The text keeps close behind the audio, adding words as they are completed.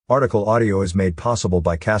Article audio is made possible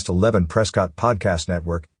by Cast 11 Prescott Podcast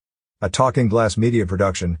Network, a Talking Glass media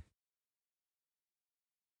production.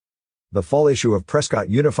 The fall issue of Prescott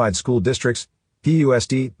Unified School District's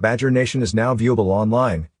PUSD Badger Nation is now viewable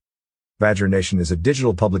online. Badger Nation is a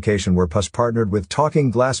digital publication where PUS partnered with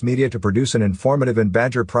Talking Glass Media to produce an informative and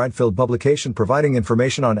Badger pride-filled publication providing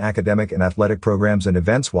information on academic and athletic programs and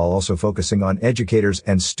events while also focusing on educators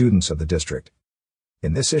and students of the district.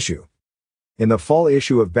 In this issue, in the fall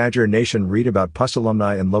issue of Badger Nation, read about PUS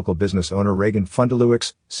alumni and local business owner Reagan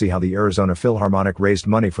Fundelewicz, see how the Arizona Philharmonic raised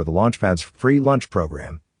money for the Launchpad's free lunch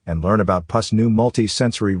program, and learn about PUS' new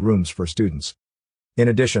multi-sensory rooms for students. In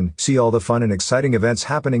addition, see all the fun and exciting events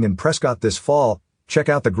happening in Prescott this fall, check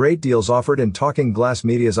out the great deals offered in Talking Glass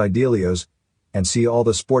Media's Idealios, and see all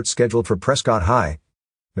the sports scheduled for Prescott High.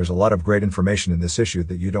 There's a lot of great information in this issue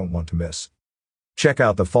that you don't want to miss. Check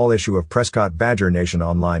out the fall issue of Prescott Badger Nation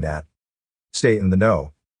online at Stay in the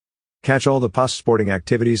Know. Catch all the PUS sporting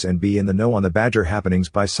activities and be in the know on the Badger happenings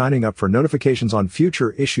by signing up for notifications on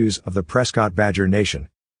future issues of the Prescott Badger Nation.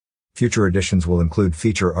 Future editions will include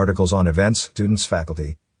feature articles on events, students,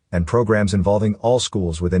 faculty, and programs involving all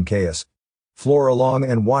schools within CAIS. Floor along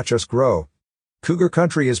and watch us grow. Cougar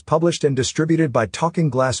Country is published and distributed by Talking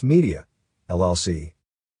Glass Media, LLC.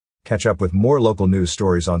 Catch up with more local news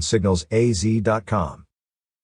stories on signalsaz.com.